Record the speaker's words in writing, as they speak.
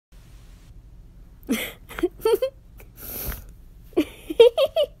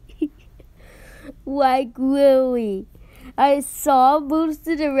like Willie. I saw Boots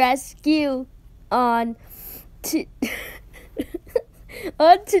to the Rescue on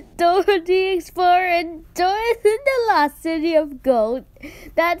on to Dora the Explorer and Dora in the Lost City of Gold.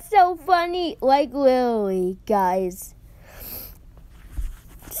 That's so funny, like Willie, guys.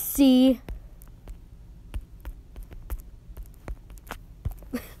 See?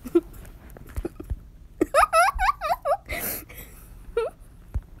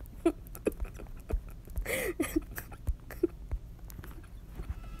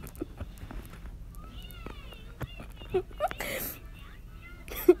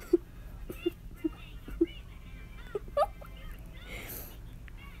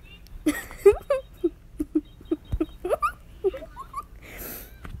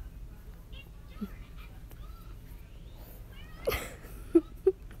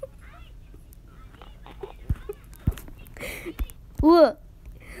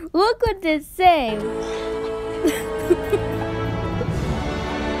 Look what they say.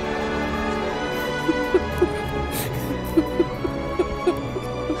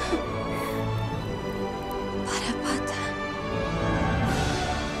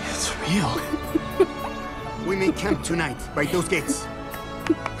 It's real. We may camp tonight by those gates.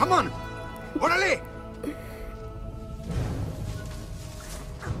 Come on! Orale!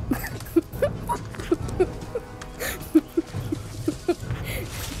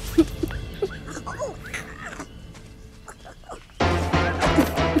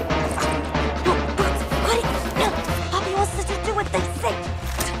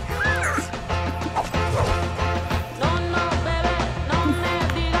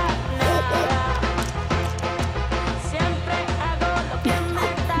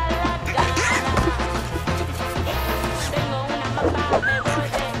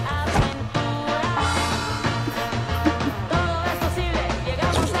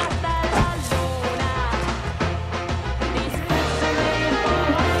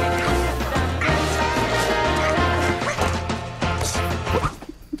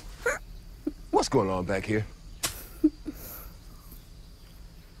 What's going on back here?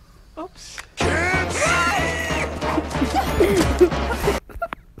 Oops.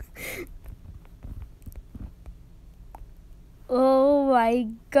 Oh my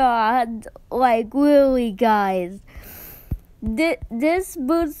God, like Willie, guys. This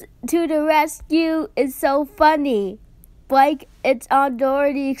Boots to the Rescue is so funny. Like it's on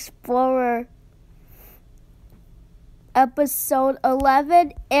Dora the Explorer episode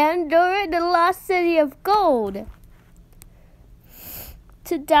 11 and Dora the Lost City of Gold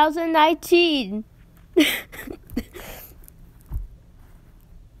 2019.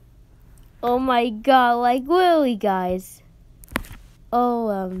 Oh my God, like Willie, guys.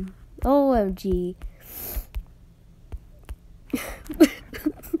 OMG.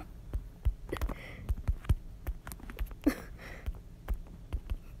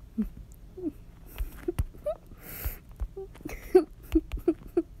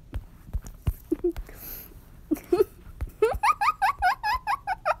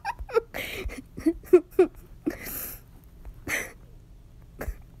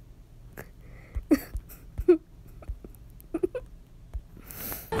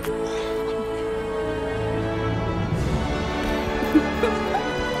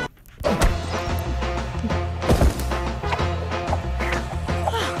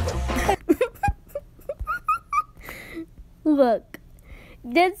 Look,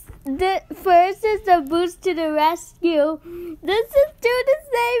 the first is the Boots to the Rescue. This is do the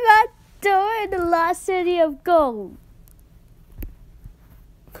same as Dora in the Lost City of Gold.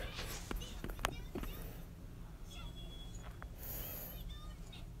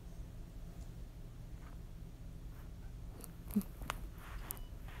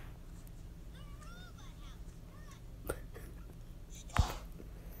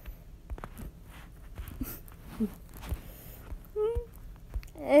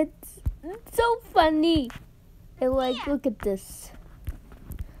 It's so funny. And like, look at this.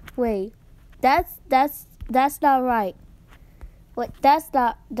 Wait, that's not right. Wait,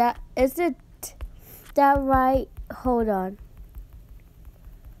 is it that right? Hold on.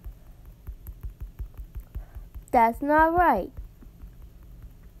 That's not right.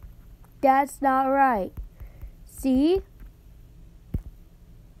 That's not right. See?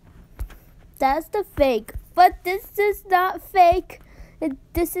 That's the fake. But this is not fake.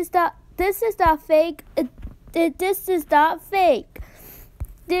 This is not fake. This is not fake.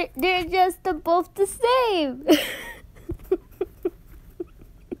 They're just both the same.